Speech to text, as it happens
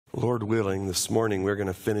Lord willing, this morning we're going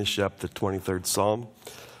to finish up the 23rd Psalm.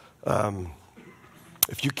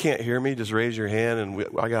 If you can't hear me, just raise your hand, and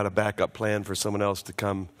I got a backup plan for someone else to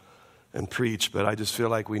come and preach, but I just feel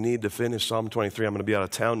like we need to finish Psalm 23. I'm going to be out of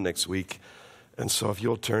town next week, and so if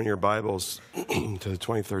you'll turn your Bibles to the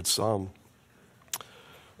 23rd Psalm.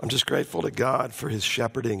 I'm just grateful to God for his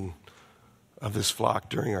shepherding of this flock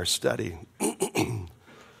during our study.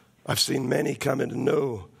 I've seen many come in to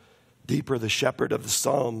know deeper the shepherd of the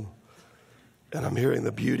psalm, and I'm hearing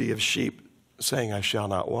the beauty of sheep saying, I shall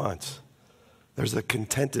not want. There's a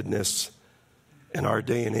contentedness in our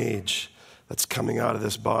day and age that's coming out of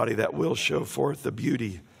this body that will show forth the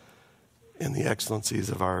beauty and the excellencies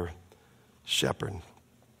of our shepherd.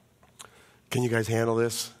 Can you guys handle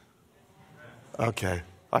this? Okay,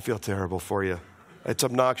 I feel terrible for you. It's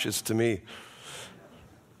obnoxious to me.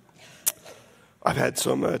 I've had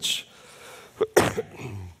so much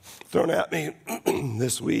thrown at me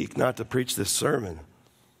this week not to preach this sermon.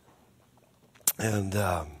 And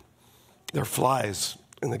there are flies,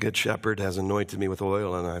 and the Good Shepherd has anointed me with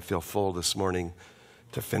oil, and I feel full this morning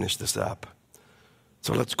to finish this up.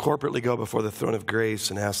 So let's corporately go before the throne of grace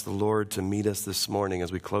and ask the Lord to meet us this morning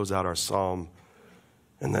as we close out our psalm,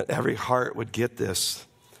 and that every heart would get this,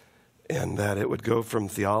 and that it would go from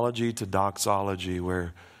theology to doxology,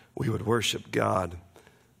 where we would worship God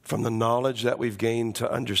from the knowledge that we've gained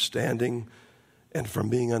to understanding, and from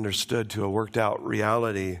being understood to a worked out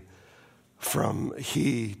reality, from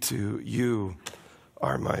he to you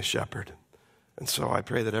are my shepherd. And so I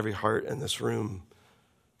pray that every heart in this room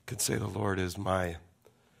could say the Lord is my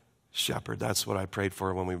shepherd. That's what I prayed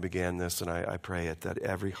for when we began this, and I pray it, that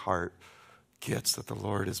every heart gets that the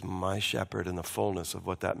Lord is my shepherd in the fullness of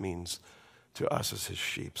what that means to us as his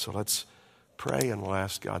sheep. So let's pray, and we'll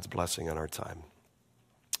ask God's blessing on our time.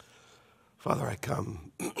 Father, I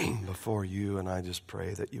come before you, and I just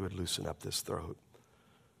pray that you would loosen up this throat.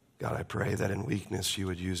 God, I pray that in weakness you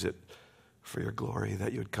would use it for your glory,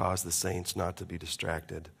 that you would cause the saints not to be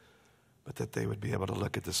distracted, but that they would be able to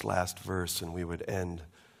look at this last verse and we would end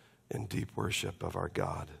in deep worship of our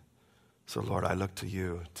God. So, Lord, I look to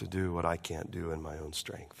you to do what I can't do in my own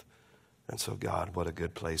strength. And so, God, what a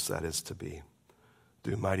good place that is to be.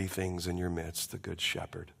 Do mighty things in your midst, the Good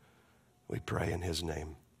Shepherd. We pray in his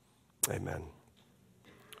name. Amen.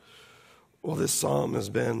 Well, this psalm has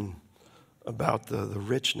been about the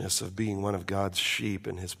richness of being one of God's sheep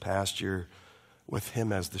in his pasture with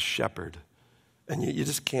him as the shepherd. And you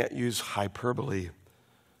just can't use hyperbole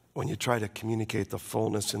when you try to communicate the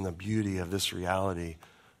fullness and the beauty of this reality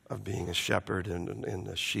of being a shepherd and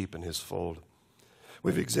a sheep in his fold.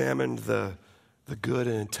 We've examined the good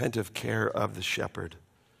and attentive care of the shepherd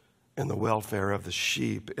and the welfare of the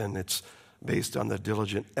sheep, and it's based on the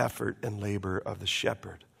diligent effort and labor of the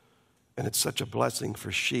shepherd. And it's such a blessing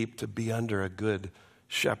for sheep to be under a good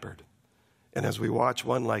shepherd. And as we watch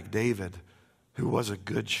one like David, who was a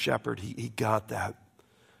good shepherd, he got that.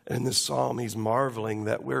 And in this psalm, he's marveling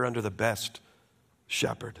that we're under the best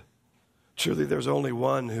shepherd. Truly, there's only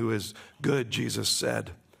one who is good, Jesus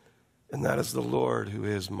said, and that is the Lord who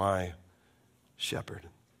is my shepherd.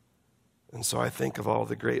 And so I think of all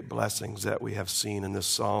the great blessings that we have seen in this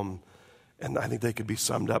psalm, and I think they could be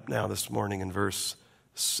summed up now this morning in verse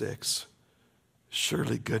 6.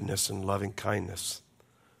 Surely goodness and loving kindness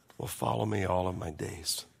will follow me all of my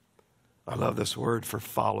days. I love this word for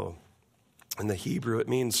follow. In the Hebrew, it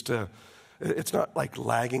means it's not like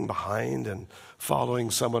lagging behind and following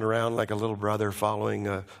someone around like a little brother following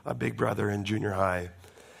a big brother in junior high.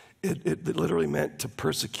 It literally meant to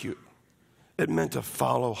persecute. It meant to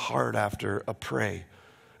follow hard after a prey.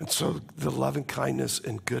 And so the loving kindness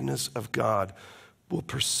and goodness of God will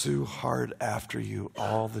pursue hard after you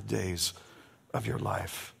all the days of your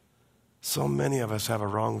life. So many of us have a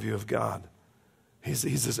wrong view of God. He's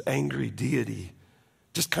this angry deity,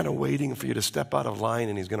 just kind of waiting for you to step out of line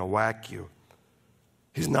and he's going to whack you.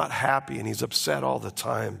 He's not happy and he's upset all the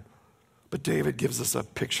time. But David gives us a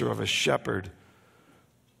picture of a shepherd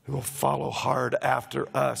who will follow hard after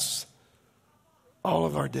us all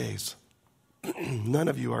of our days. None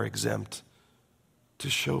of you are exempt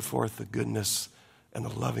to show forth the goodness and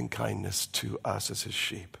the loving kindness to us as his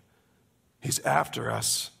sheep. He's after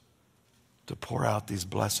us to pour out these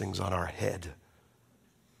blessings on our head.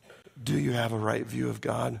 Do you have a right view of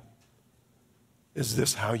God? Is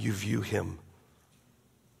this how you view him?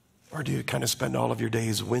 Or do you kind of spend all of your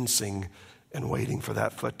days wincing and waiting for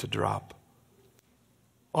that foot to drop?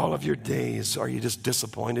 All of your days, are you just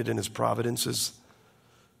disappointed in his providences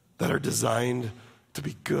that are designed to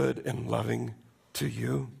be good and loving to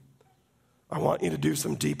you? I want you to do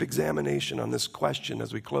some deep examination on this question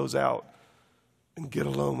as we close out. and get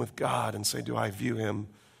alone with God and say, do I view him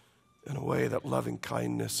in a way that loving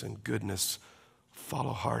kindness and goodness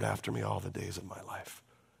follow hard after me all the days of my life?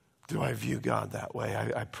 Do I view God that way?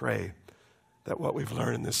 I pray that what we've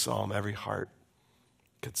learned in this psalm, every heart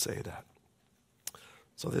could say that.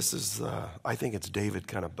 So this is, I think it's David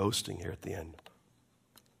kind of boasting here at the end.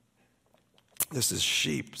 This is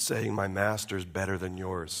sheep saying, my master's better than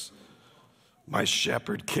yours. My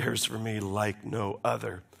shepherd cares for me like no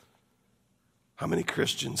other. How many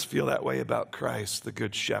Christians feel that way about Christ, the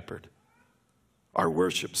good shepherd? Our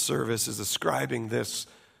worship service is ascribing this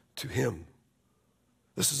to him.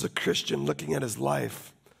 This is a Christian looking at his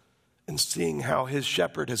life and seeing how his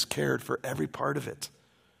shepherd has cared for every part of it.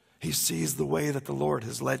 He sees the way that the Lord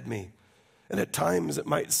has led me. And at times it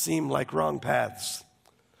might seem like wrong paths.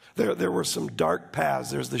 There were some dark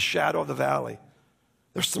paths. There's the shadow of the valley.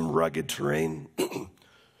 There's some rugged terrain,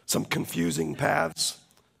 some confusing paths,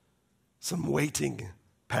 some waiting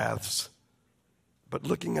paths. But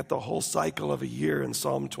looking at the whole cycle of a year in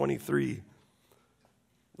Psalm 23,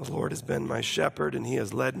 the Lord has been my shepherd and he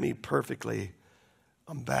has led me perfectly.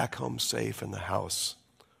 I'm back home safe in the house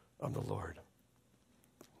of the Lord.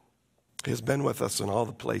 He has been with us in all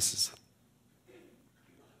the places.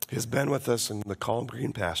 He has been with us in the calm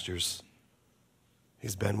green pastures.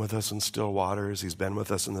 He's been with us in still waters. He's been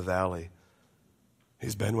with us in the valley.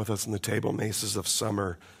 He's been with us in the table mesas of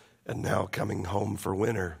summer and now coming home for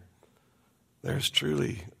winter. There's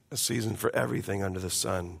truly a season for everything under the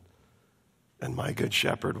sun. And my good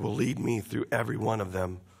shepherd will lead me through every one of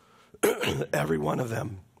them. Every one of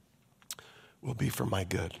them will be for my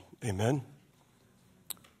good. Amen?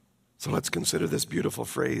 So let's consider this beautiful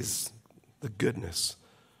phrase, the goodness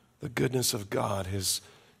of God, his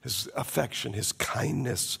affection, his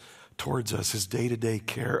kindness towards us, his day-to-day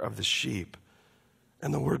care of the sheep.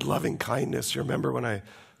 And the word loving kindness, you remember when I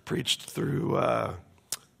preached through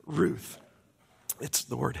Ruth, it's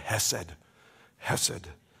the word hesed. Hesed.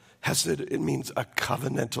 Hesed, it means a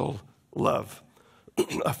covenantal love,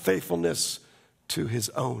 a faithfulness to his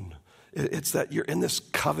own. It's that you're in this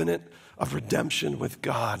covenant of redemption with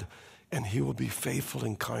God, and he will be faithful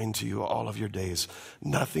and kind to you all of your days.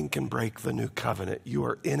 Nothing can break the new covenant. You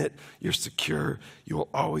are in it. You're secure. You will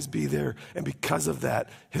always be there. And because of that,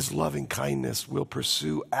 his loving kindness will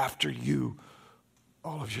pursue after you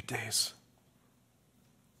all of your days.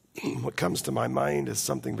 What comes to my mind is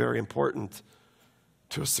something very important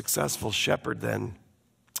to a successful shepherd then,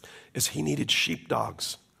 is he needed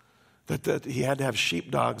sheepdogs. That he had to have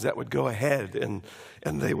sheepdogs that would go ahead and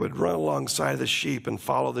they would run alongside of the sheep and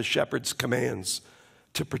follow the shepherd's commands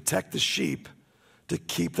to protect the sheep, to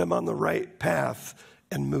keep them on the right path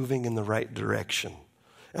and moving in the right direction.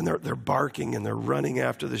 And they're barking and they're running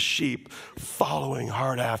after the sheep, following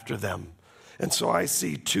hard after them. And so I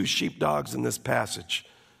see two sheepdogs in this passage,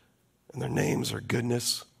 and their names are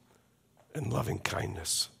goodness and loving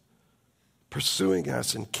kindness, pursuing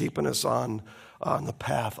us and keeping us on the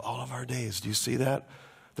path all of our days. Do you see that?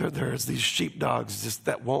 There's these sheepdogs just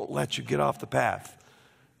that won't let you get off the path,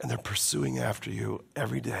 and they're pursuing after you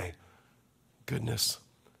every day. Goodness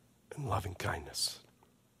and loving kindness.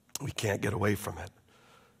 We can't get away from it.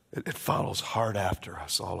 It follows hard after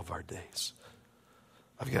us all of our days.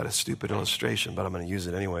 I've got a stupid illustration, but I'm going to use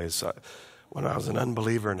it anyways. When I was an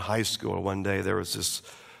unbeliever in high school, one day there was this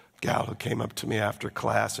gal who came up to me after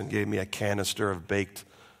class and gave me a canister of baked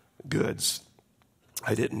goods.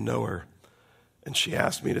 I didn't know her. And she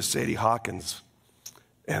asked me to Sadie Hawkins.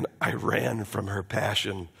 And I ran from her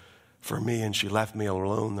passion for me, and she left me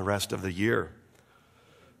alone the rest of the year.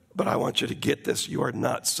 But I want you to get this. You are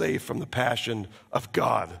not safe from the passion of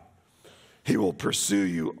God. He will pursue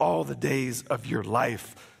you all the days of your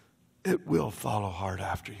life. It will follow hard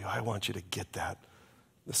after you. I want you to get that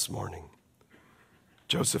this morning.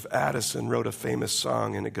 Joseph Addison wrote a famous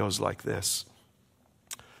song, and it goes like this.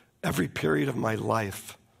 Every period of my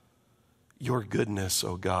life, your goodness,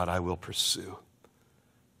 oh God, I will pursue.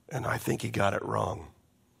 And I think he got it wrong,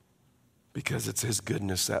 because it's his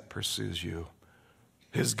goodness that pursues you.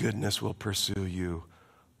 His goodness will pursue you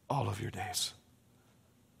all of your days.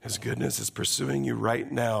 His goodness is pursuing you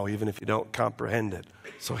right now, even if you don't comprehend it.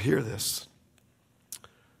 So hear this.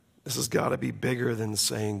 This has got to be bigger than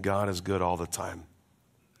saying God is good all the time.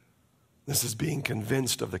 This is being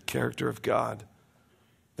convinced of the character of God,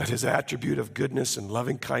 that his attribute of goodness and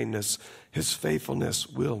loving kindness, his faithfulness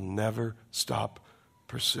will never stop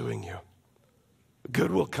pursuing you.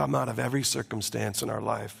 Good will come out of every circumstance in our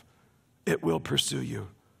life. It will pursue you.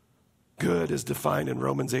 Good is defined in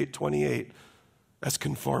Romans 8:28 as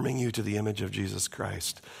conforming you to the image of Jesus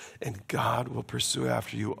Christ. And God will pursue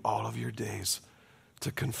after you all of your days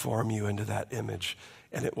to conform you into that image.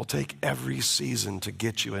 And it will take every season to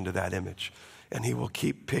get you into that image. And he will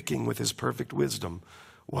keep picking with his perfect wisdom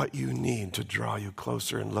what you need to draw you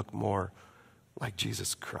closer and look more like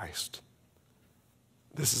Jesus Christ.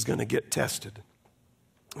 This is going to get tested.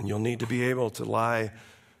 And you'll need to be able to lie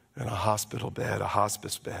in a hospital bed, a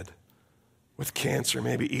hospice bed, with cancer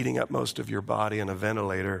maybe eating up most of your body and a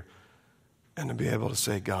ventilator, and to be able to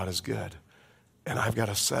say, God is good. And I've got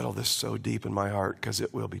to settle this so deep in my heart because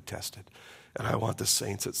it will be tested. And I want the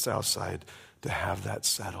saints at Southside to have that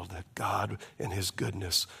settled, that God in his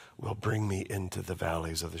goodness will bring me into the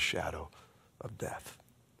valleys of the shadow of death.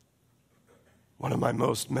 One of my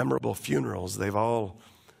most memorable funerals, they've all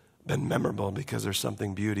been memorable because there's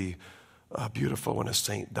something beautiful when a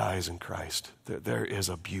saint dies in Christ. There is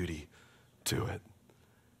a beauty to it.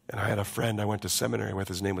 And I had a friend I went to seminary with,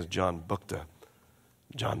 his name was John Bukta.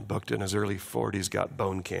 John Bukta in his early 40s got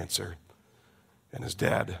bone cancer. And his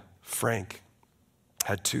dad, Frank,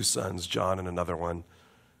 had 2 sons, John and another one.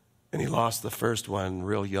 And he lost the first one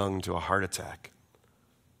real young to a heart attack.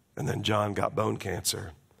 And then John got bone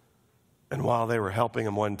cancer. And while they were helping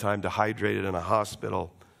him one time dehydrated in a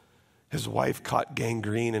hospital, his wife caught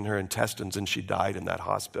gangrene in her intestines and she died in that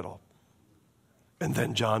hospital. And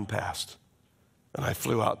then John passed. And I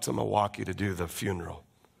flew out to Milwaukee to do the funeral.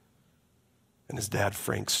 And his dad,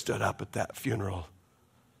 Frank, stood up at that funeral.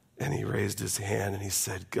 And he raised his hand and he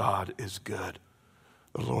said, God is good.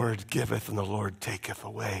 The Lord giveth and the Lord taketh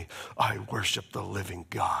away. I worship the living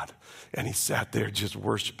God. And he sat there just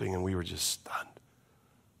worshiping and we were just stunned.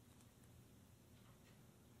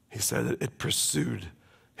 He said that it pursued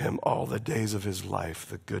him all the days of his life,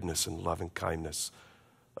 the goodness and loving kindness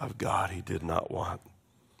of God he did not want.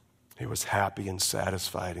 He was happy and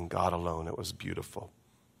satisfied in God alone. It was beautiful.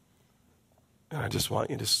 And I just want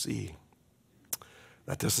you to see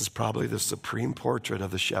that this is probably the supreme portrait of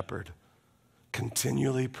the shepherd,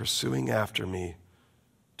 continually pursuing after me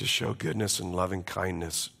to show goodness and loving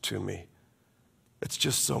kindness to me. It's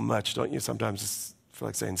just so much, don't you? Sometimes feel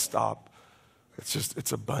like saying stop.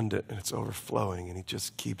 It's abundant and it's overflowing, and he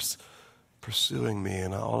just keeps pursuing me,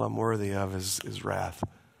 and all I'm worthy of is wrath.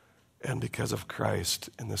 And because of Christ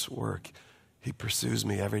in this work, he pursues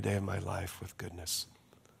me every day of my life with goodness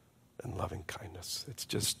and loving kindness. It's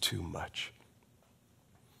just too much.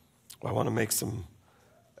 Well, I want to make some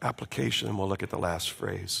application, and we'll look at the last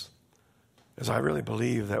phrase. As I really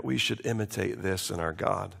believe that we should imitate this in our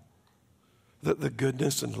God. That the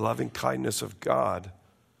goodness and loving kindness of God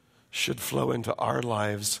should flow into our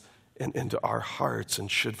lives and into our hearts and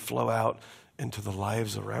should flow out into the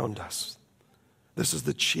lives around us. This is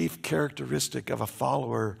the chief characteristic of a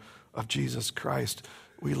follower of Jesus Christ.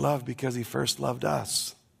 We love because he first loved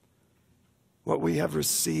us. What we have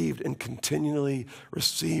received and continually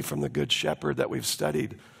receive from the Good Shepherd that we've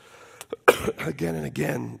studied again and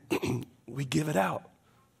again, we give it out.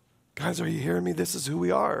 Guys, are you hearing me? This is who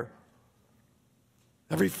we are.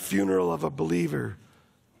 Every funeral of a believer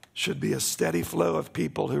should be a steady flow of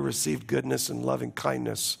people who receive goodness and loving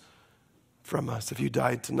kindness from us. If you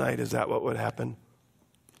died tonight, is that what would happen?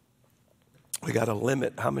 We got to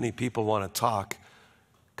limit how many people want to talk,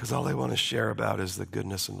 because all they want to share about is the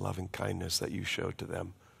goodness and loving kindness that you showed to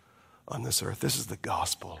them on this earth. This is the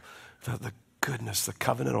gospel, the goodness, the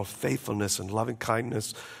covenantal faithfulness and loving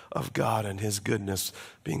kindness of God and his goodness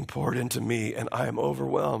being poured into me, and I am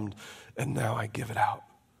overwhelmed, and now I give it out.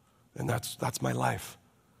 And that's my life.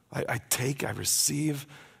 I take, I receive,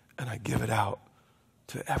 and I give it out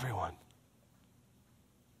to everyone.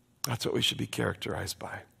 That's what we should be characterized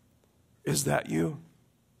by. Is that you?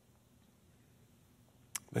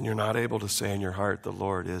 Then you're not able to say in your heart, the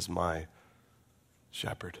Lord is my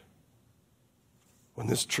shepherd. When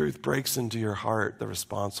this truth breaks into your heart, the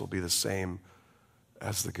response will be the same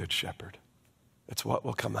as the Good Shepherd. It's what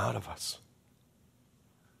will come out of us.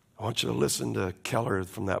 I want you to listen to Keller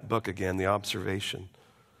from that book again, The Observation.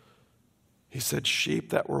 He said, sheep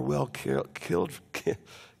that were well cared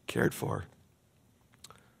for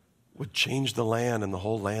would change the land and the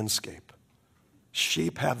whole landscape.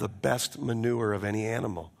 Sheep have the best manure of any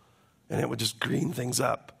animal, and it would just green things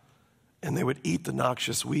up. And they would eat the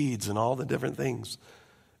noxious weeds and all the different things.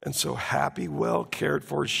 And so happy, well cared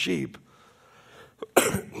for sheep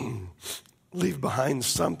leave behind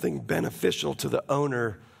something beneficial to the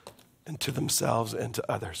owner and to themselves and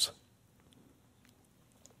to others.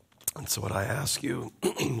 And so what I ask you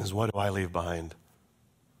is, what do I leave behind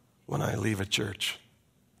when I leave a church?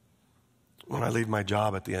 When I leave my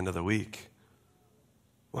job at the end of the week?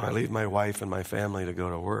 When I leave my wife and my family to go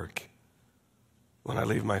to work? When I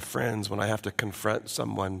leave my friends, when I have to confront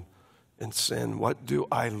someone in sin, what do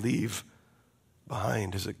I leave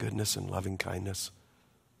behind? Is it goodness and loving kindness?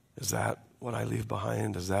 Is that what I leave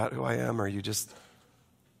behind? Is that who I am? Or are you just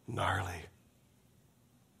gnarly?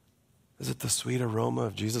 Is it the sweet aroma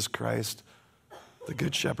of Jesus Christ, the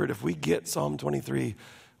Good Shepherd? If we get Psalm 23,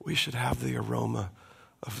 we should have the aroma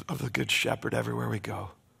of the Good Shepherd everywhere we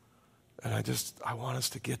go. And I want us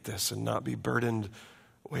to get this and not be burdened,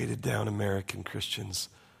 weighted down American Christians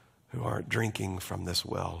who aren't drinking from this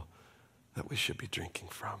well that we should be drinking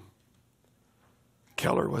from.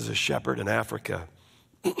 Keller was a shepherd in Africa.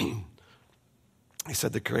 He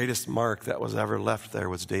said the greatest mark that was ever left there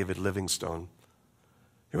was David Livingstone.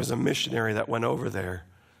 He was a missionary that went over there,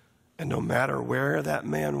 and no matter where that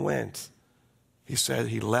man went, he said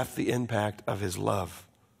he left the impact of his love.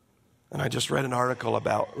 And I just read an article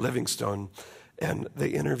about Livingstone, and they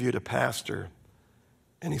interviewed a pastor,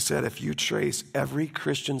 and he said if you trace every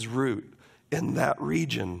Christian's root in that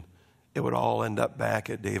region, it would all end up back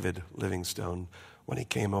at David Livingstone when he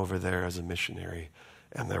came over there as a missionary,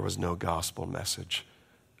 and there was no gospel message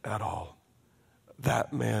at all.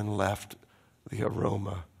 That man left the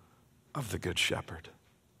aroma of the Good Shepherd.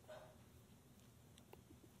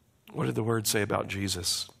 What did the word say about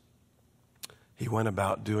Jesus? He went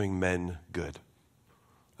about doing men good.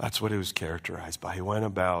 That's what he was characterized by. He went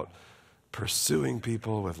about pursuing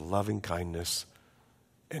people with loving kindness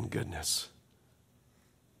and goodness.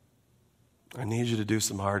 I need you to do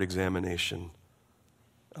some hard examination.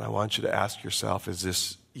 And I want you to ask yourself, is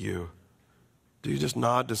this you? Do you just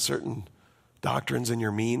nod to certain doctrines and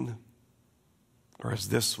you're mean? Or is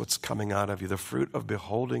this what's coming out of you? The fruit of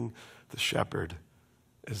beholding the shepherd,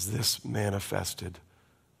 is this manifested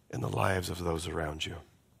in the lives of those around you?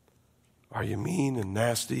 Are you mean and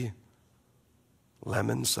nasty,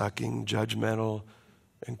 lemon-sucking, judgmental,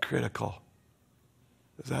 and critical?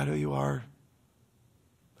 Is that who you are?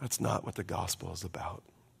 That's not what the gospel is about.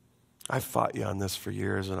 I've fought you on this for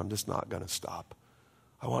years, and I'm just not going to stop.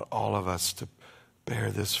 I want all of us to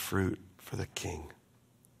bear this fruit for the King.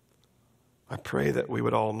 I pray that we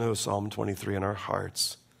would all know Psalm 23 in our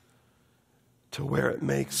hearts, to where it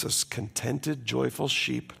makes us contented, joyful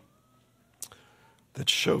sheep that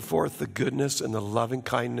show forth the goodness and the loving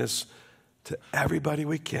kindness to everybody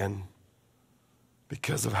we can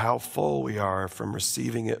because of how full we are from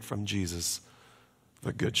receiving it from Jesus,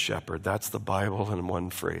 the Good Shepherd. That's the Bible in one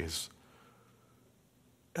phrase.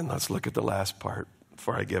 And let's look at the last part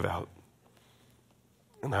before I give out.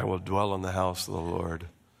 And I will dwell in the house of the Lord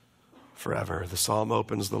forever. The psalm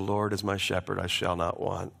opens, the Lord is my shepherd, I shall not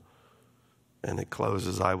want. And it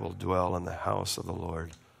closes, I will dwell in the house of the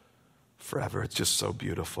Lord forever. It's just so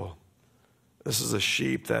beautiful. This is a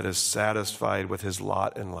sheep that is satisfied with his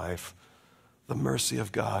lot in life. The mercy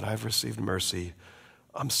of God. I've received mercy.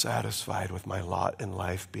 I'm satisfied with my lot in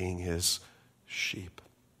life being his sheep.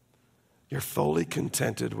 You're fully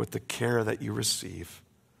contented with the care that you receive.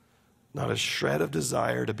 Not a shred of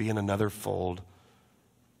desire to be in another fold.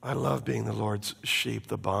 I love being the Lord's sheep.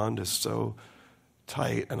 The bond is so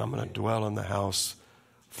tight, and I'm going to dwell in the house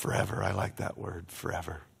forever. I like that word,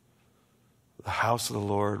 forever. The house of the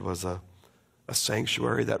Lord was a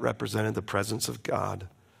sanctuary that represented the presence of God.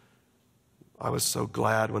 I was so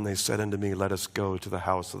glad when they said unto me, let us go to the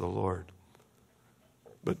house of the Lord.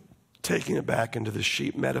 But taking it back into the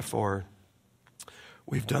sheep metaphor,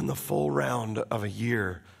 we've done the full round of a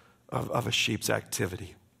year of a sheep's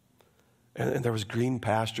activity. And there was green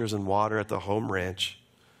pastures and water at the home ranch.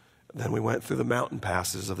 Then we went through the mountain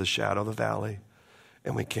passes of the shadow of the valley,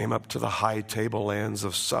 and we came up to the high tablelands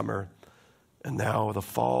of summer, and now the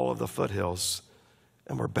fall of the foothills,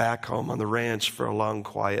 and we're back home on the ranch for a long,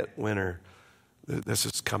 quiet winter. This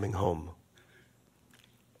is coming home.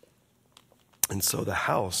 And so the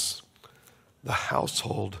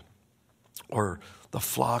household, or the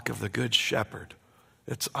flock of the Good Shepherd,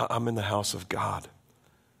 I'm in the house of God.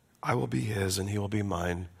 I will be his, and he will be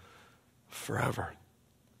mine forever.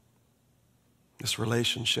 This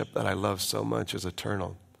relationship that I love so much is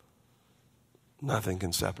eternal. Nothing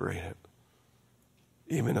can separate it.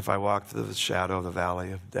 Even if I walk through the shadow of the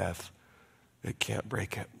valley of death, it can't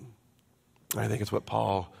break it. I think it's what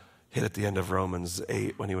Paul hit at the end of Romans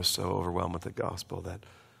 8 when he was so overwhelmed with the gospel, that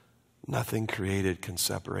nothing created can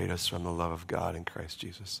separate us from the love of God in Christ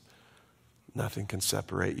Jesus. Nothing can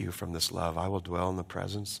separate you from this love. I will dwell in the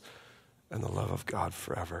presence and the love of God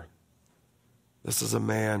forever. This is a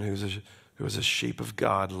man who is a sheep of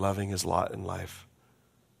God, loving his lot in life.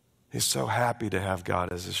 He's so happy to have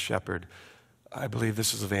God as his shepherd. I believe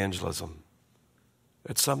this is evangelism.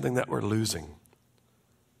 It's something that we're losing.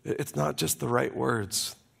 It's not just the right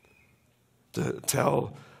words to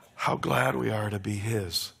tell how glad we are to be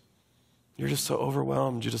his. You're just so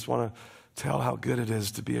overwhelmed. You just want to Tell how good it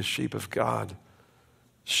is to be a sheep of God.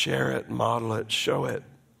 Share it, model it, show it.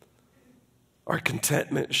 Our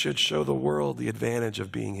contentment should show the world the advantage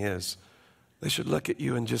of being his. They should look at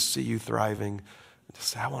you and just see you thriving and just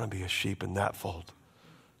say, I want to be a sheep in that fold.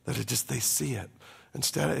 That they see it.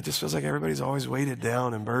 Instead, it just feels like everybody's always weighted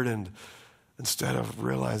down and burdened instead of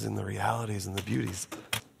realizing the realities and the beauties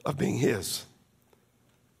of being his.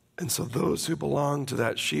 And so those who belong to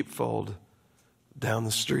that sheepfold down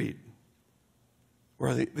the street,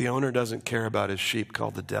 where the owner doesn't care about his sheep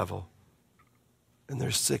called the devil, and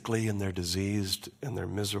they're sickly and they're diseased and they're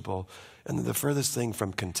miserable, and they're the furthest thing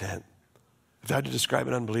from content. If I had to describe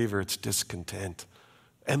an unbeliever, it's discontent,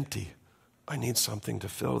 empty. I need something to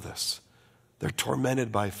fill this. They're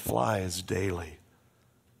tormented by flies daily.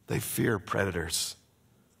 They fear predators,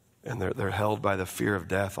 and they're held by the fear of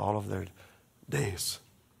death all of their days.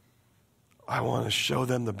 I want to show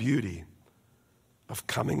them the beauty of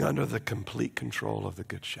coming under the complete control of the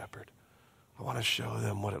Good Shepherd. I want to show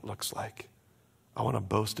them what it looks like. I want to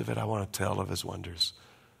boast of it. I want to tell of his wonders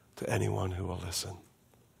to anyone who will listen.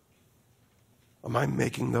 Am I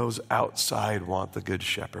making those outside want the Good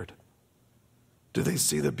Shepherd? Do they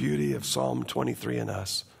see the beauty of Psalm 23 in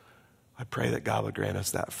us? I pray that God would grant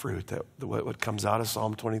us that fruit, that what comes out of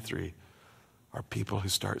Psalm 23 are people who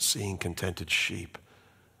start seeing contented sheep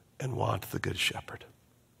and want the Good Shepherd.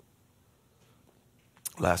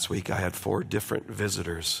 Last week, I had 4 different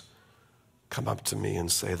visitors come up to me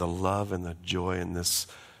and say the love and the joy in this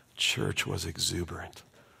church was exuberant.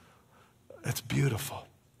 It's beautiful.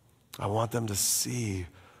 I want them to see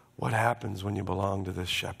what happens when you belong to this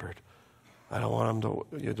shepherd. I don't want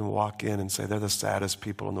them to walk in and say they're the saddest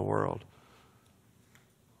people in the world.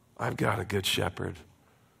 I've got a good shepherd,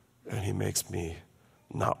 and he makes me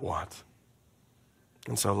not want.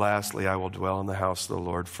 And so lastly, I will dwell in the house of the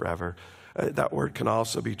Lord forever. That word can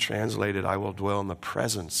also be translated, I will dwell in the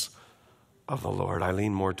presence of the Lord. I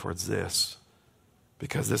lean more towards this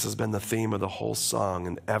because this has been the theme of the whole song,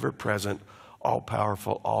 an ever-present,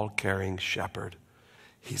 all-powerful, all-caring shepherd.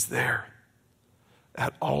 He's there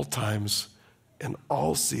at all times, in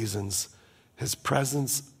all seasons. His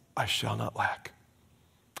presence I shall not lack.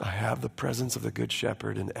 I have the presence of the Good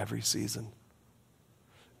Shepherd in every season.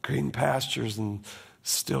 Green pastures and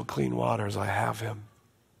still clean waters, I have him.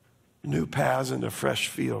 New paths into fresh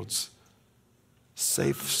fields.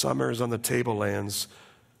 Safe summers on the tablelands.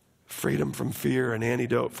 Freedom from fear, an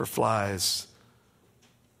antidote for flies.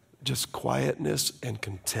 Just quietness and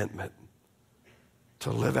contentment to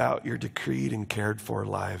live out your decreed and cared for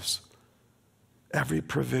lives. Every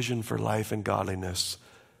provision for life and godliness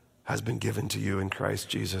has been given to you in Christ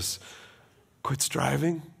Jesus. Quit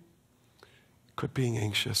striving. Quit being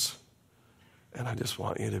anxious. And I just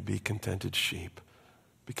want you to be contented sheep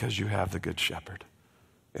because you have the Good Shepherd.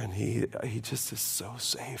 And he just is so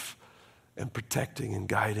safe and protecting and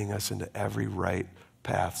guiding us into every right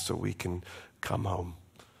path so we can come home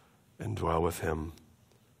and dwell with him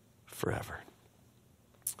forever.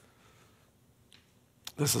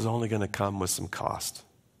 This is only going to come with some cost.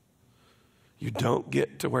 You don't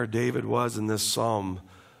get to where David was in this psalm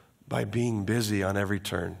by being busy on every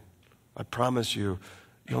turn. I promise you,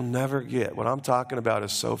 you'll never get. What I'm talking about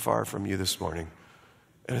is so far from you this morning.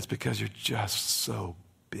 And it's because you're just so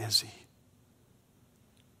busy.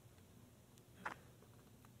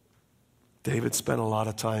 David spent a lot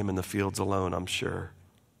of time in the fields alone, I'm sure.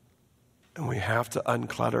 And we have to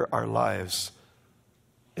unclutter our lives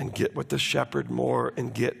and get with the shepherd more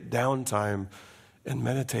and get downtime and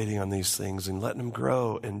meditating on these things and letting them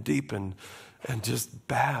grow and deepen and just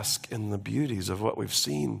bask in the beauties of what we've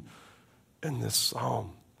seen in this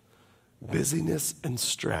psalm. Busyness and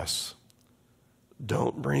stress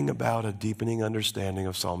don't bring about a deepening understanding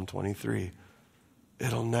of Psalm 23.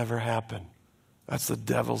 It'll never happen. That's the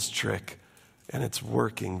devil's trick, and it's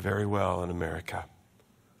working very well in America.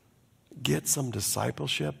 Get some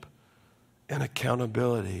discipleship and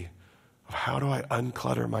accountability of how do I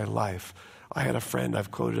unclutter my life. I had a friend,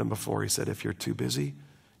 I've quoted him before, he said, if you're too busy,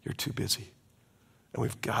 you're too busy. And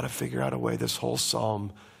we've got to figure out a way. This whole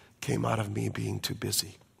psalm came out of me being too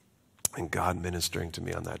busy and God ministering to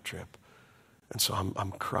me on that trip. And so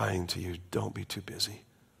I'm crying to you, don't be too busy.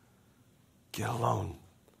 Get alone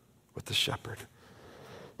with the shepherd.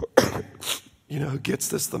 You know who gets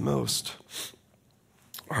this the most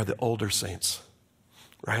are the older saints,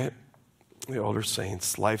 right? The older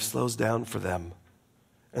saints. Life slows down for them.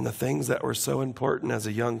 And the things that were so important as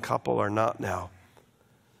a young couple are not now.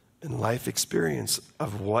 And life experience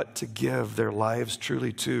of what to give their lives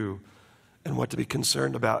truly to and what to be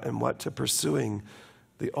concerned about and what to pursuing,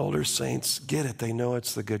 the older saints get it. They know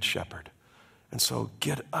it's the Good Shepherd. And so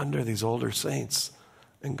get under these older saints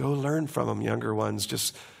and go learn from them, younger ones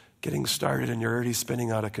just getting started and you're already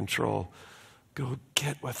spinning out of control. Go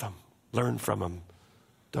get with them, learn from them.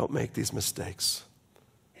 Don't make these mistakes.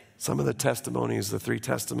 Some of the testimonies, the 3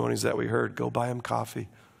 testimonies that we heard, go buy them coffee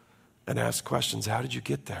and ask questions. How did you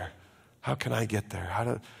get there? How can I get there?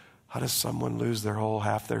 How does someone lose their whole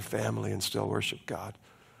half their family and still worship God?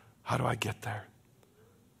 How do I get there?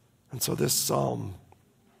 And so this psalm,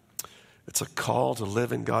 it's a call to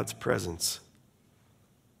live in God's presence.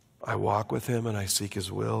 I walk with him and I seek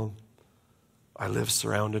his will. I live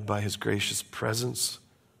surrounded by his gracious presence.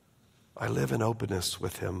 I live in openness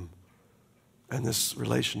with him. And this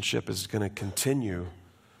relationship is going to continue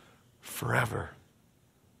forever.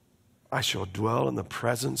 I shall dwell in the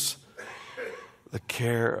presence, the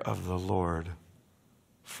care of the Lord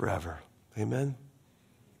forever. Amen?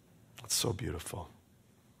 It's so beautiful.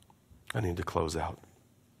 I need to close out.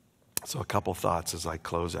 So a couple thoughts as I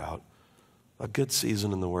close out. A good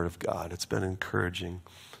season in the Word of God. It's been encouraging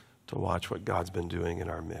to watch what God's been doing in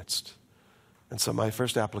our midst. And so my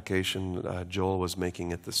first application, Joel was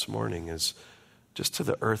making it this morning, is just to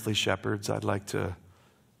the earthly shepherds. I'd like to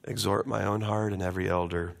exhort my own heart and every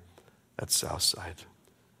elder at Southside.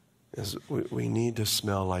 Is we need to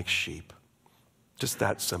smell like sheep. Just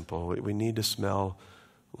that simple. We need to smell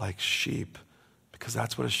like sheep because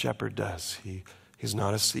that's what a shepherd does. He's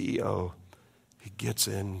not a CEO. He gets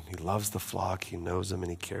in, he loves the flock, he knows them, and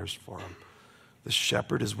he cares for them. The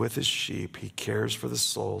shepherd is with his sheep. He cares for the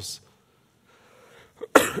souls.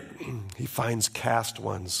 He finds cast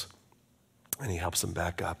ones, and he helps them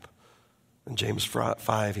back up. In James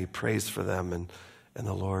 5, he prays for them, and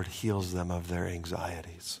the Lord heals them of their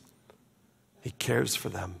anxieties. He cares for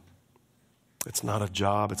them. It's not a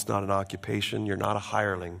job. It's not an occupation. You're not a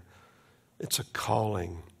hireling. It's a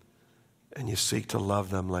calling. And you seek to love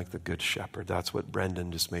them like the good shepherd. That's what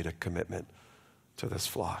Brendan just made a commitment to this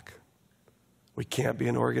flock. We can't be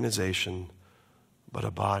an organization, but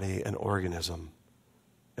a body, an organism,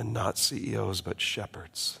 and not CEOs, but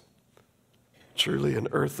shepherds. Truly, an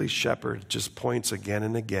earthly shepherd just points again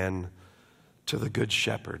and again to the good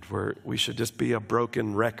shepherd, where we should just be a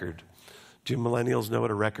broken record. Do you millennials know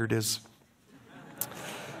what a record is?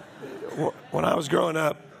 When I was growing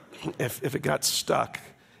up, if it got stuck,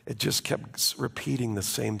 it just kept repeating the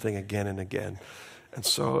same thing again and again. And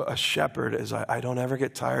so a shepherd is, I don't ever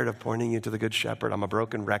get tired of pointing you to the good shepherd. I'm a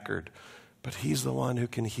broken record. But he's the one who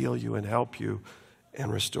can heal you and help you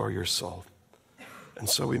and restore your soul. And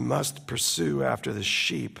so we must pursue after the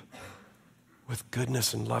sheep with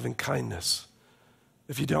goodness and loving kindness.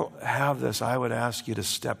 If you don't have this, I would ask you to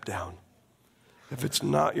step down. If it's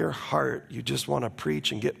not your heart, you just want to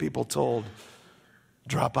preach and get people told,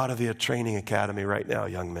 drop out of the training academy right now,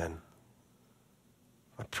 young men.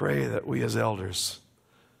 I pray that we as elders,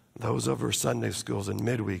 those over Sunday schools and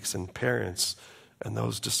midweeks and parents and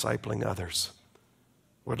those discipling others,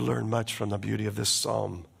 would learn much from the beauty of this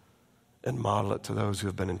psalm and model it to those who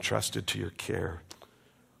have been entrusted to your care.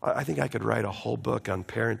 I think I could write a whole book on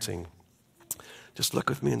parenting. Just look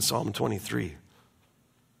with me in Psalm 23.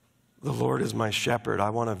 The Lord is my shepherd. I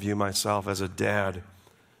want to view myself as a dad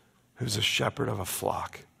who's a shepherd of a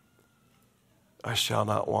flock. I shall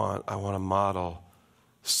not want. I want to model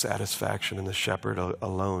satisfaction in the shepherd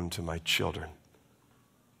alone to my children.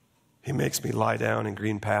 He makes me lie down in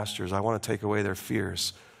green pastures. I want to take away their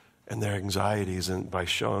fears and their anxieties by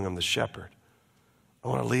showing them the shepherd. I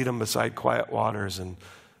want to lead them beside quiet waters and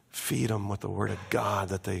feed them with the word of God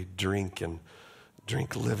that they drink and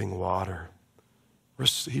drink living water.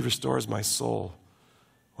 He restores my soul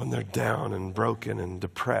when they're down and broken and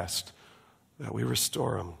depressed, that we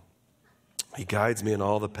restore them. He guides me in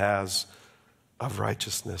all the paths of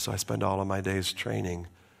righteousness. I spend all of my days training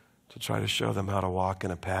to try to show them how to walk in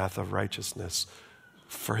a path of righteousness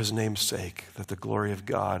for his name's sake, that the glory of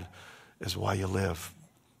God is why you live.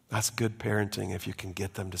 That's good parenting if you can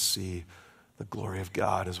get them to see the glory of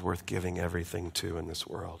God is worth giving everything to in this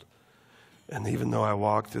world. And even though I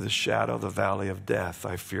walk through the shadow of the valley of death,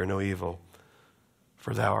 I fear no evil,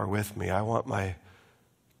 for thou art with me. I want my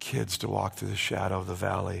kids to walk through the shadow of the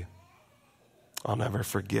valley. I'll never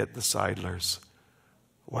forget the Seidlers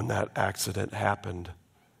when that accident happened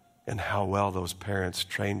and how well those parents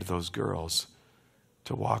trained those girls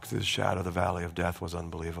to walk through the shadow of the valley of death was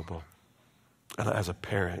unbelievable. And as a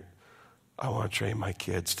parent, I want to train my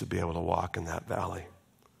kids to be able to walk in that valley.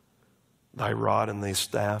 Thy rod and thy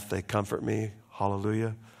staff, they comfort me.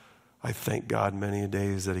 Hallelujah. I thank God many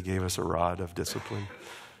days that he gave us a rod of discipline.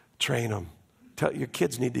 Train them. Your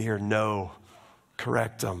kids need to hear no.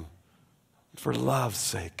 Correct them. For love's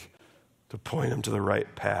sake, to point them to the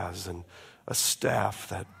right paths. And a staff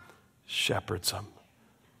that shepherds them.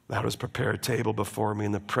 Thou hast prepared a table before me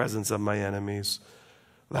in the presence of my enemies.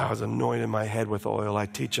 Thou hast anointed my head with oil. I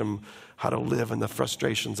teach them how to live in the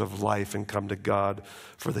frustrations of life and come to God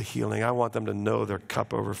for the healing. I want them to know their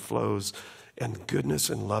cup overflows, and goodness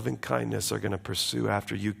and loving kindness are going to pursue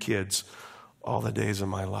after you kids all the days of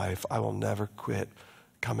my life. I will never quit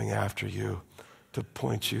coming after you to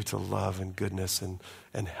point you to love and goodness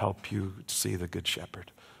and help you see the good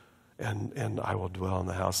shepherd. And I will dwell in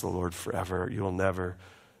the house of the Lord forever. You will never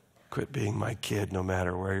quit being my kid no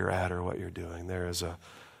matter where you're at or what you're doing. There is a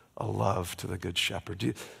love to the good shepherd.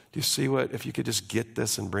 Do you see what, if you could just get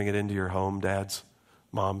this and bring it into your home, dads,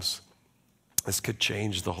 moms, this could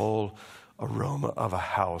change the whole aroma of a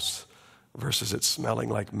house versus it smelling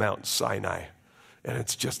like Mount Sinai. And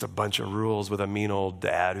it's just a bunch of rules with a mean old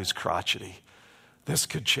dad who's crotchety. This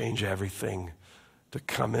could change everything to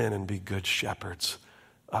come in and be good shepherds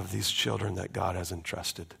of these children that God has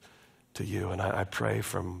entrusted to you. And I pray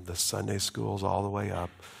from the Sunday schools all the way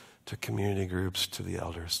up to community groups to the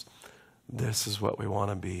elders. This is what we want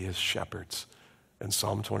to be as shepherds. And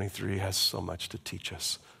Psalm 23 has so much to teach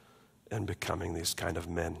us in becoming these kind of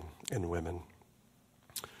men and women.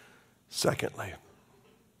 Secondly,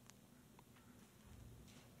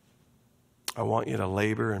 I want you to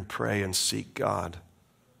labor and pray and seek God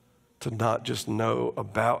to not just know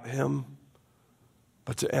about him,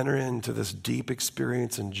 but to enter into this deep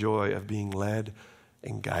experience and joy of being led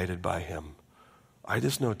and guided by him. I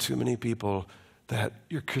just know too many people that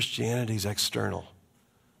your Christianity is external,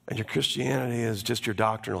 and your Christianity is just your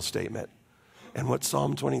doctrinal statement. And what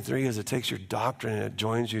Psalm 23 is, it takes your doctrine and it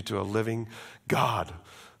joins you to a living God,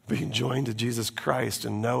 being joined to Jesus Christ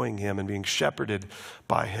and knowing him and being shepherded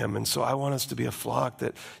by him. And so I want us to be a flock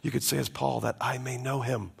that you could say as Paul, that I may know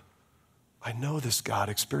him. I know this God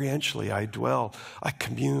experientially. I dwell, I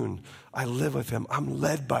commune, I live with him. I'm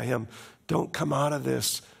led by him. Don't come out of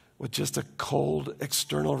this with just a cold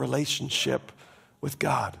external relationship with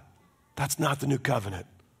God. That's not the new covenant.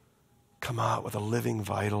 Come out with a living,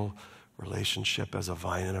 vital relationship as a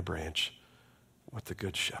vine and a branch with the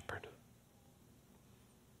good shepherd.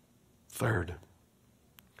 Third,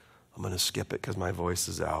 I'm going to skip it because my voice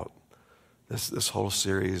is out. This whole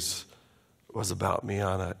series was about me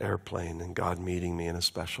on an airplane and God meeting me in a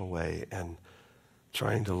special way and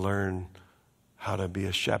trying to learn how to be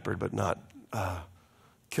a shepherd but not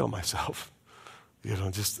kill myself.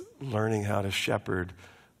 Just learning how to shepherd.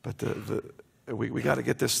 But we got to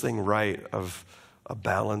get this thing right of a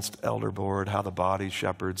balanced elder board, how the body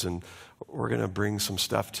shepherds, and we're going to bring some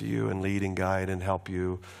stuff to you and lead and guide and help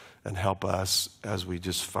you and help us as we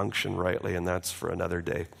just function rightly, and that's for another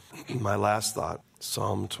day. My last thought,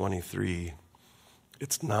 Psalm 23,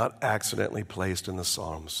 it's not accidentally placed in the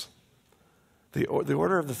Psalms. The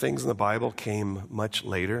order of the things in the Bible came much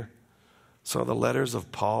later. So the letters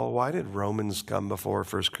of Paul, why did Romans come before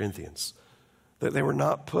 1 Corinthians? They were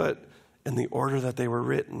not put in the order that they were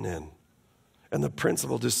written in. And the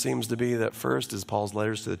principle just seems to be that first is Paul's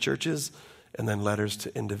letters to the churches and then letters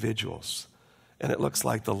to individuals. And it looks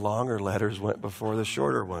like the longer letters went before the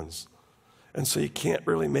shorter ones. And so you can't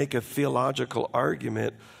really make a theological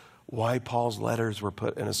argument why Paul's letters were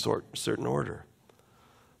put in a certain order.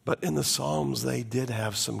 But in the Psalms, they did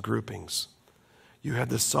have some groupings. You had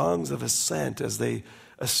the songs of ascent as they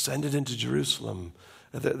ascended into Jerusalem.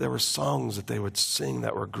 There were songs that they would sing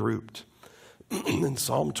that were grouped. And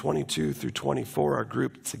Psalm 22 through 24 are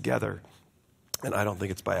grouped together. And I don't think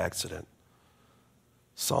it's by accident.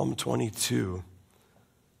 Psalm 22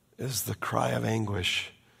 is the cry of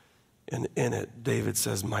anguish. And in it, David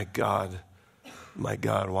says, my God,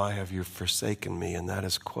 why have you forsaken me? And that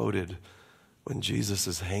is quoted when Jesus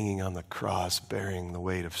is hanging on the cross bearing the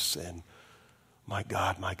weight of sin. My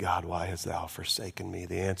God, why hast thou forsaken me?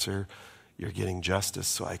 The answer, you're getting justice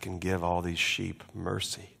so I can give all these sheep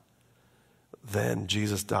mercy. Then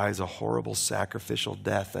Jesus dies a horrible sacrificial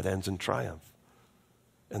death that ends in triumph.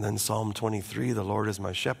 And then Psalm 23, the Lord is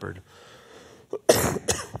my shepherd.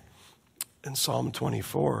 And Psalm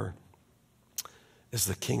 24 is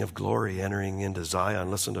the King of glory entering into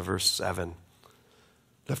Zion. Listen to verse 7.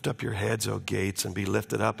 Lift up your heads, O gates, and be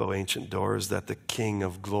lifted up, O ancient doors, that the King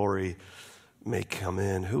of glory may come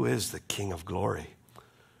in. Who is the King of glory?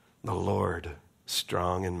 The Lord,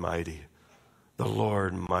 strong and mighty. The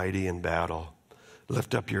Lord, mighty in battle.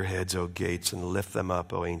 Lift up your heads, O gates, and lift them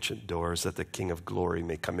up, O ancient doors, that the King of glory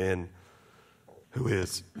may come in. Who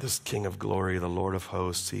is this King of glory? The Lord of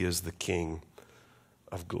hosts. He is the King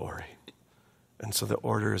of glory. And so the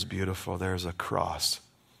order is beautiful. There's a cross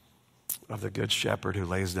of the good shepherd who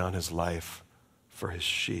lays down his life for his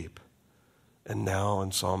sheep. And now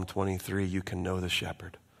in Psalm 23, you can know the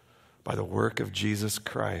shepherd. By the work of Jesus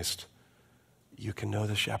Christ, you can know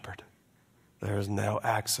the shepherd. There is now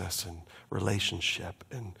access and relationship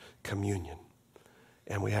and communion.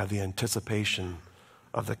 And we have the anticipation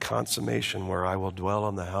of the consummation where I will dwell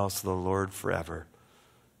in the house of the Lord forever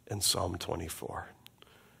in Psalm 24.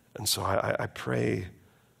 And so I pray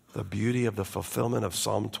the beauty of the fulfillment of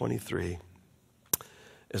Psalm 23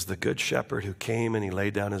 is the good shepherd who came and he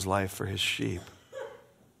laid down his life for his sheep,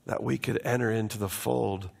 that we could enter into the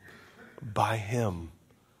fold by him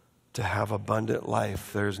to have abundant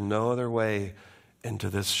life. There's no other way into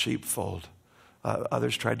this sheepfold.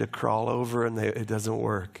 Others tried to crawl over and it doesn't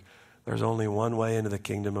work. There's only one way into the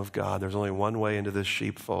kingdom of God. There's only one way into this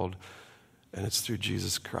sheepfold, and it's through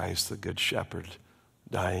Jesus Christ, the good shepherd,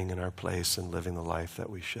 dying in our place and living the life that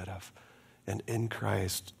we should have. And in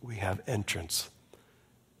Christ, we have entrance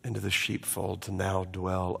into the sheepfold to now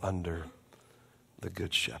dwell under the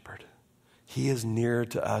good shepherd. He is nearer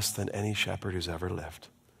to us than any shepherd who's ever lived.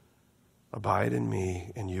 Abide in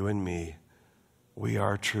me and you in me. We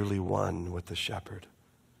are truly one with the shepherd.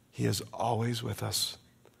 He is always with us,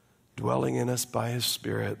 dwelling in us by his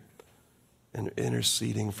Spirit and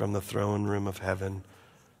interceding from the throne room of heaven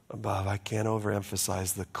above. I can't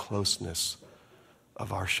overemphasize the closeness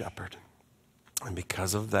of our shepherd. And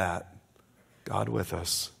because of that, God with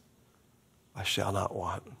us, I shall not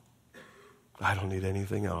want. I don't need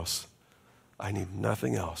anything else. I need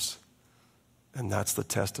nothing else. And that's the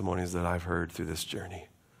testimonies that I've heard through this journey.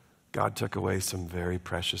 God took away some very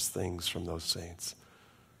precious things from those saints.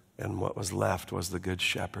 And what was left was the good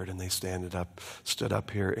shepherd, and they stood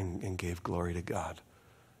up here and gave glory to God,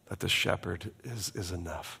 that the shepherd is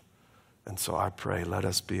enough. And so I pray, let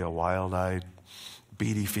us be a wild-eyed,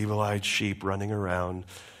 beady, feeble-eyed sheep running around,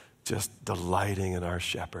 just delighting in our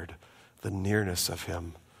shepherd, the nearness of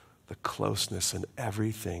him, the closeness in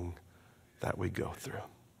everything that we go through.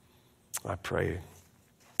 I pray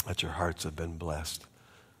that your hearts have been blessed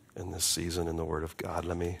in this season in the Word of God.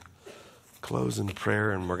 Let me close in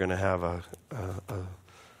prayer, and we're going to have a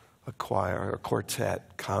choir, a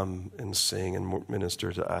quartet come and sing and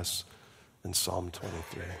minister to us in Psalm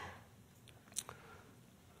 23.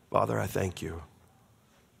 Father, I thank you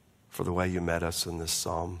for the way you met us in this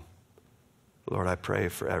psalm. Lord, I pray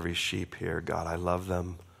for every sheep here. God, I love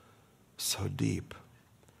them so deep,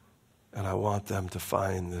 and I want them to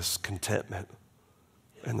find this contentment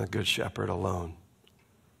in the Good Shepherd alone.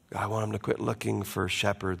 God, I want them to quit looking for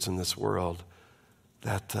shepherds in this world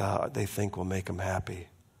that they think will make them happy.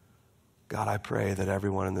 God, I pray that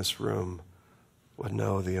everyone in this room would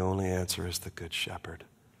know the only answer is the Good Shepherd.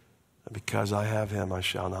 And because I have him, I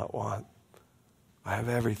shall not want. I have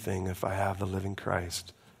everything if I have the living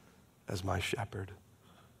Christ as my shepherd.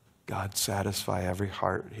 God, satisfy every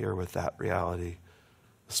heart here with that reality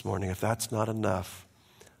this morning. If that's not enough,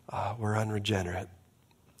 we're unregenerate.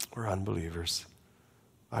 We're unbelievers.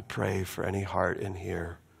 I pray for any heart in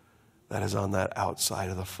here that is on that outside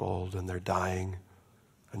of the fold and they're dying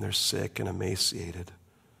and they're sick and emaciated,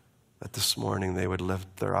 that this morning they would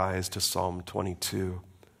lift their eyes to Psalm 22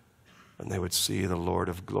 and they would see the Lord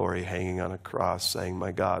of glory hanging on a cross saying,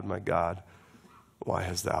 my God, why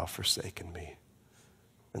hast thou forsaken me?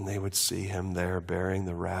 And they would see him there bearing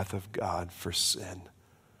the wrath of God for sin.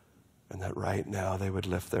 And that right now they would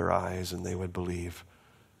lift their eyes and they would believe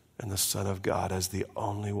in the Son of God as the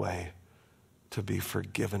only way to be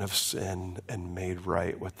forgiven of sin and made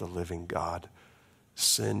right with the living God.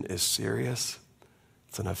 Sin is serious.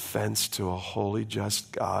 It's an offense to a holy,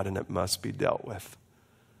 just God, and it must be dealt with.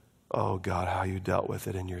 Oh God, how you dealt with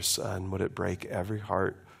it in your Son. Would it break every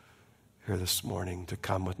heart here this morning to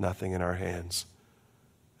come with nothing in our hands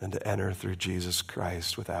and to enter through Jesus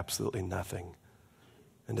Christ with absolutely nothing,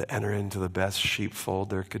 and to enter into the best sheepfold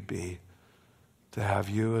there could be, to have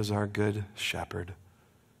you as our good shepherd,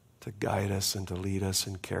 to guide us and to lead us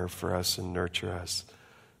and care for us and nurture us,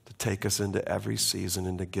 to take us into every season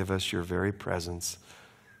and to give us your very presence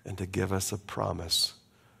and to give us a promise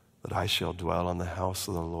that I shall dwell in the house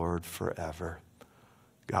of the Lord forever.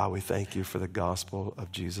 God, we thank you for the gospel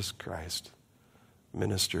of Jesus Christ.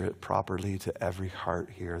 Minister it properly to every heart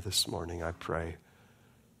here this morning, I pray.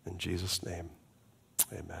 In Jesus' name,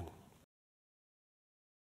 amen.